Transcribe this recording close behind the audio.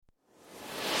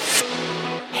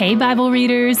Hey, Bible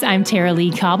readers, I'm Tara Lee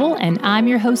Cobble, and I'm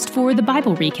your host for the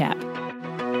Bible Recap.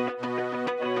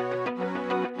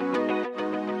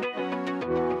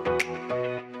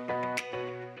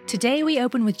 Today we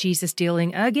open with Jesus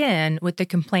dealing again with the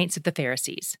complaints of the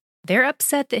Pharisees. They're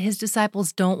upset that his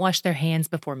disciples don't wash their hands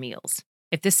before meals.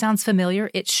 If this sounds familiar,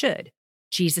 it should.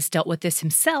 Jesus dealt with this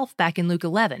himself back in Luke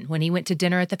 11 when he went to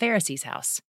dinner at the Pharisees'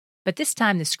 house. But this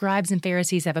time the scribes and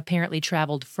Pharisees have apparently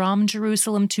traveled from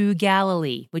Jerusalem to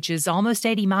Galilee, which is almost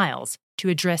 80 miles, to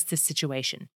address this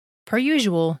situation. Per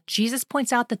usual, Jesus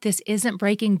points out that this isn't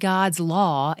breaking God's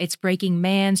law, it's breaking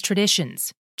man's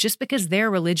traditions. Just because their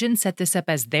religion set this up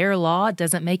as their law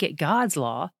doesn't make it God's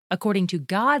law. According to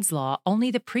God's law,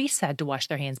 only the priests had to wash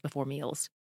their hands before meals.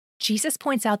 Jesus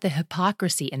points out the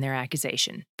hypocrisy in their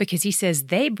accusation because he says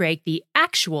they break the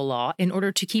actual law in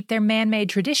order to keep their man-made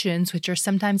traditions, which are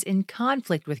sometimes in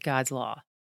conflict with God's law.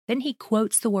 Then he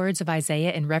quotes the words of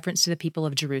Isaiah in reference to the people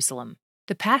of Jerusalem.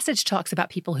 The passage talks about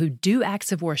people who do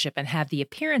acts of worship and have the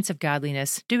appearance of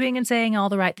godliness, doing and saying all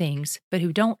the right things, but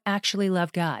who don't actually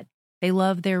love God. They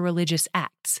love their religious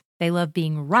acts. They love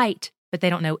being right, but they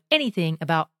don't know anything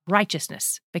about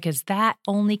righteousness because that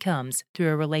only comes through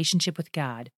a relationship with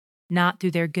God, not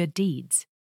through their good deeds.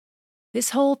 This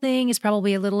whole thing is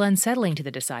probably a little unsettling to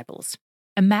the disciples.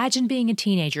 Imagine being a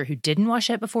teenager who didn't wash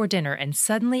up before dinner and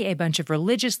suddenly a bunch of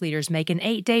religious leaders make an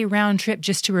 8-day round trip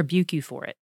just to rebuke you for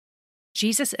it.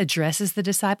 Jesus addresses the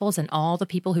disciples and all the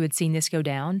people who had seen this go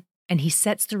down, and he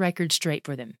sets the record straight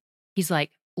for them. He's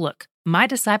like, look, my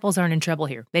disciples aren't in trouble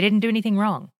here. They didn't do anything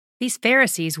wrong. These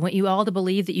Pharisees want you all to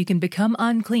believe that you can become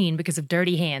unclean because of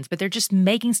dirty hands, but they're just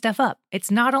making stuff up.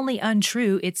 It's not only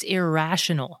untrue, it's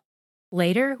irrational.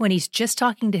 Later, when he's just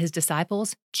talking to his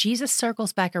disciples, Jesus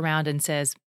circles back around and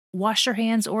says, wash your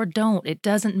hands or don't, it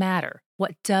doesn't matter.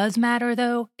 What does matter,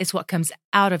 though, is what comes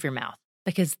out of your mouth,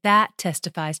 because that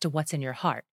testifies to what's in your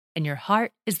heart, and your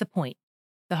heart is the point.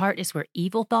 The heart is where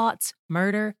evil thoughts,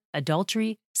 murder,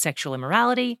 adultery, sexual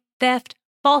immorality, theft,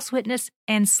 false witness,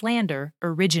 and slander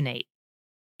originate.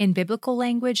 In biblical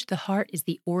language, the heart is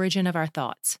the origin of our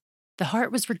thoughts. The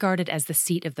heart was regarded as the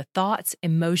seat of the thoughts,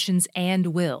 emotions, and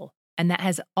will, and that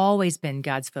has always been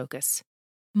God's focus.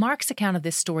 Mark's account of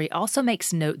this story also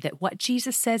makes note that what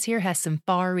Jesus says here has some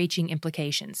far-reaching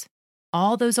implications.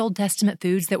 All those Old Testament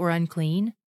foods that were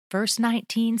unclean, verse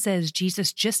 19 says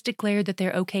Jesus just declared that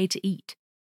they're okay to eat.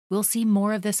 We'll see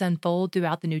more of this unfold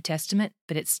throughout the New Testament,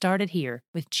 but it started here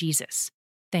with Jesus.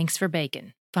 Thanks for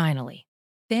bacon, finally.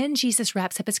 Then Jesus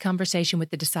wraps up his conversation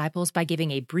with the disciples by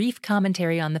giving a brief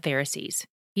commentary on the Pharisees.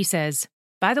 He says,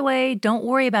 by the way, don't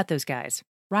worry about those guys.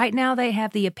 Right now they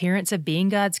have the appearance of being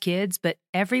God's kids, but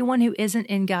everyone who isn't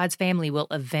in God's family will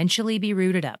eventually be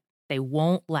rooted up. They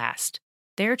won't last.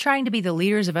 They're trying to be the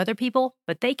leaders of other people,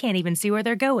 but they can't even see where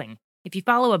they're going. If you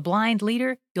follow a blind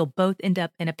leader, you'll both end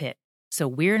up in a pit. So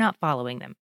we're not following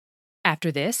them.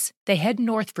 After this, they head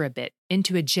north for a bit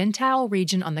into a Gentile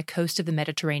region on the coast of the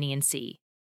Mediterranean Sea.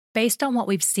 Based on what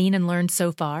we've seen and learned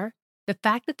so far, the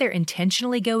fact that they're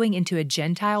intentionally going into a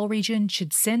Gentile region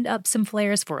should send up some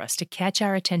flares for us to catch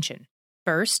our attention.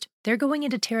 First, they're going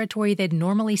into territory they'd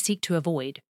normally seek to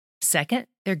avoid. Second,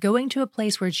 they're going to a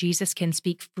place where Jesus can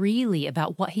speak freely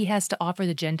about what he has to offer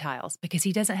the Gentiles because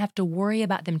he doesn't have to worry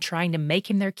about them trying to make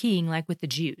him their king like with the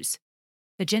Jews.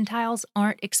 The Gentiles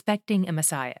aren't expecting a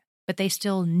Messiah, but they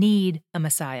still need a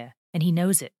Messiah, and he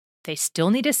knows it. They still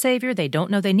need a Savior they don't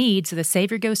know they need, so the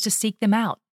Savior goes to seek them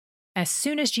out. As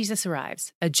soon as Jesus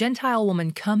arrives, a Gentile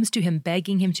woman comes to him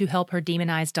begging him to help her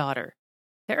demonized daughter.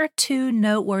 There are two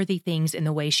noteworthy things in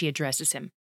the way she addresses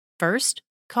him. First,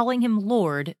 calling him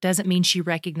Lord doesn't mean she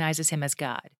recognizes him as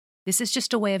God. This is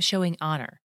just a way of showing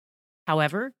honor.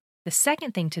 However, the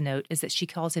second thing to note is that she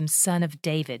calls him Son of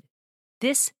David.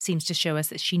 This seems to show us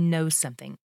that she knows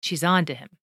something. She's on to him.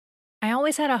 I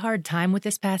always had a hard time with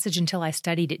this passage until I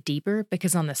studied it deeper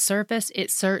because on the surface,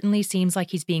 it certainly seems like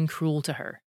he's being cruel to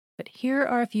her. But here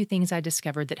are a few things I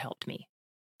discovered that helped me.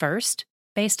 First,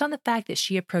 based on the fact that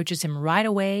she approaches him right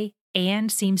away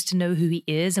and seems to know who he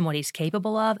is and what he's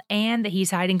capable of and that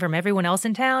he's hiding from everyone else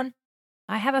in town,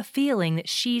 I have a feeling that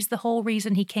she's the whole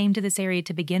reason he came to this area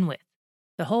to begin with.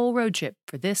 The whole road trip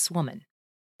for this woman.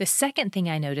 The second thing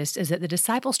I noticed is that the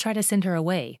disciples try to send her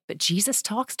away, but Jesus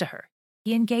talks to her.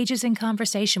 He engages in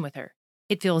conversation with her.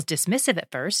 It feels dismissive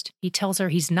at first. He tells her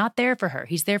he's not there for her.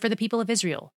 He's there for the people of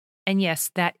Israel. And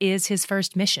yes, that is his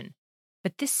first mission.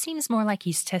 But this seems more like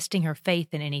he's testing her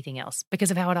faith than anything else because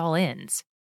of how it all ends.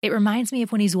 It reminds me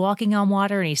of when he's walking on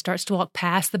water and he starts to walk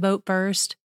past the boat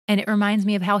first. And it reminds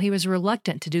me of how he was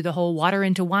reluctant to do the whole water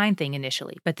into wine thing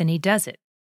initially, but then he does it.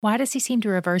 Why does he seem to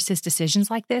reverse his decisions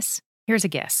like this? Here's a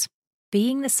guess.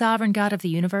 Being the sovereign God of the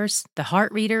universe, the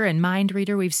heart reader and mind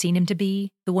reader we've seen him to be,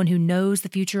 the one who knows the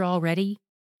future already,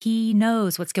 he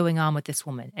knows what's going on with this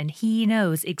woman, and he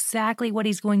knows exactly what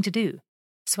he's going to do.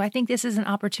 So I think this is an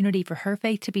opportunity for her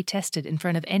faith to be tested in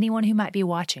front of anyone who might be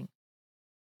watching.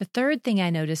 The third thing I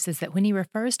noticed is that when he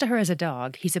refers to her as a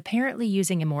dog, he's apparently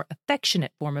using a more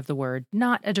affectionate form of the word,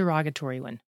 not a derogatory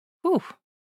one. Whew.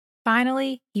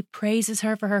 Finally, he praises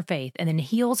her for her faith and then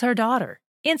heals her daughter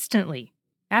instantly.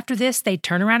 After this, they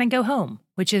turn around and go home,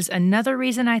 which is another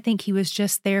reason I think he was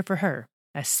just there for her.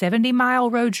 A 70-mile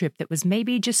road trip that was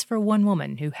maybe just for one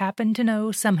woman who happened to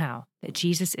know somehow that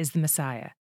Jesus is the Messiah.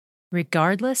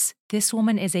 Regardless, this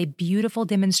woman is a beautiful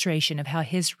demonstration of how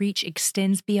his reach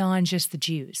extends beyond just the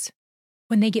Jews.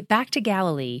 When they get back to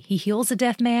Galilee, he heals a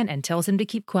deaf man and tells him to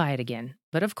keep quiet again.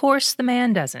 But of course, the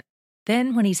man doesn't.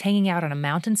 Then, when he's hanging out on a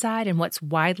mountainside in what's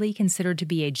widely considered to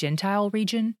be a Gentile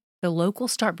region, the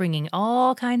locals start bringing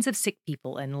all kinds of sick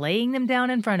people and laying them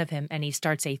down in front of him, and he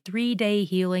starts a 3-day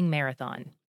healing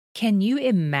marathon. Can you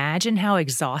imagine how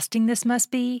exhausting this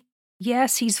must be?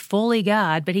 Yes, he's fully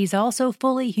God, but he's also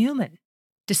fully human.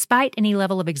 Despite any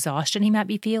level of exhaustion he might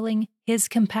be feeling, his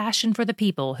compassion for the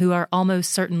people, who are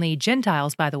almost certainly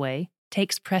Gentiles, by the way,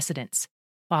 takes precedence.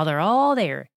 While they're all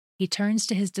there, he turns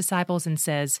to his disciples and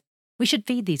says, "We should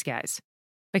feed these guys."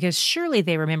 Because surely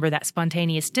they remember that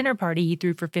spontaneous dinner party he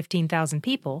threw for 15,000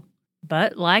 people.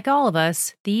 But like all of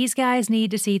us, these guys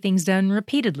need to see things done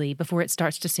repeatedly before it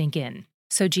starts to sink in.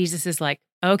 So Jesus is like,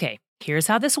 okay, here's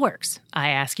how this works. I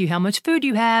ask you how much food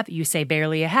you have. You say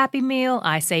barely a Happy Meal.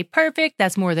 I say perfect.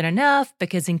 That's more than enough.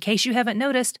 Because in case you haven't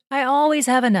noticed, I always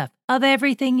have enough of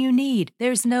everything you need.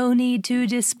 There's no need to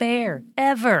despair,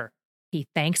 ever. He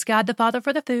thanks God the Father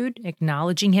for the food,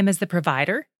 acknowledging him as the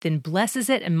provider, then blesses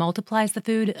it and multiplies the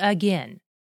food again.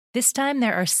 This time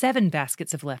there are 7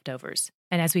 baskets of leftovers.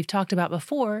 And as we've talked about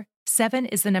before, 7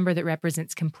 is the number that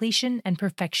represents completion and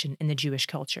perfection in the Jewish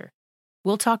culture.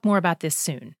 We'll talk more about this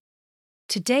soon.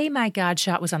 Today, my God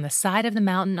shot was on the side of the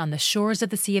mountain on the shores of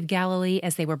the Sea of Galilee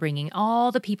as they were bringing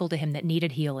all the people to him that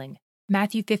needed healing.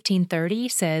 Matthew 15:30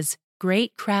 says,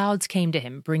 "Great crowds came to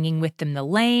him, bringing with them the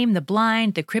lame, the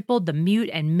blind, the crippled, the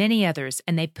mute, and many others,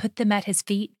 and they put them at his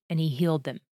feet, and he healed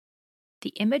them."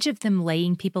 The image of them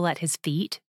laying people at his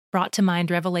feet brought to mind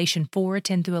Revelation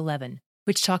 4:10-11,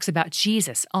 which talks about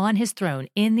Jesus on his throne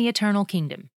in the eternal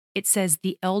kingdom. It says,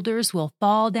 "The elders will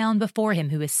fall down before him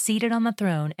who is seated on the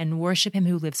throne and worship him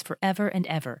who lives forever and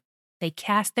ever. They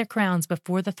cast their crowns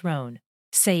before the throne,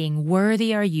 saying,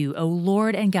 'Worthy are you, O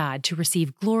Lord and God, to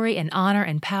receive glory and honor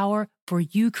and power, for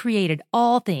you created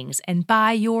all things, and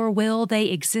by your will they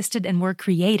existed and were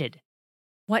created.'"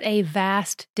 What a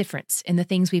vast difference in the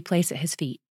things we place at his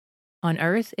feet. On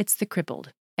earth, it's the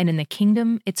crippled, and in the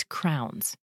kingdom, it's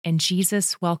crowns, and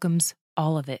Jesus welcomes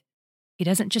all of it. He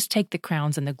doesn't just take the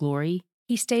crowns and the glory.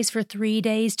 He stays for 3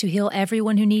 days to heal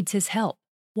everyone who needs his help.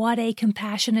 What a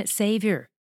compassionate Savior.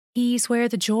 He's where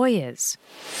the joy is.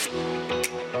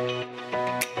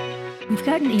 We've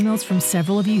gotten emails from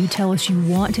several of you who tell us you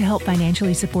want to help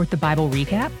financially support the Bible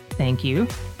Recap. Thank you.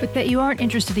 But that you aren't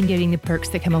interested in getting the perks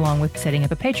that come along with setting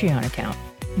up a Patreon account.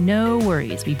 No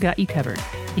worries, we've got you covered.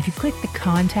 If you click the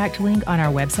contact link on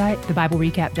our website,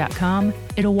 thebiblerecap.com,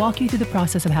 it'll walk you through the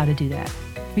process of how to do that.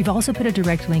 We've also put a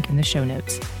direct link in the show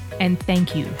notes. And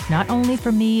thank you, not only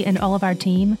from me and all of our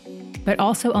team, but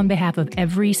also on behalf of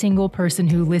every single person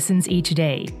who listens each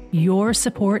day. Your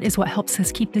support is what helps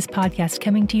us keep this podcast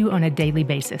coming to you on a daily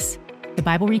basis.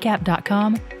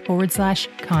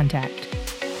 thebiblerecap.com/contact.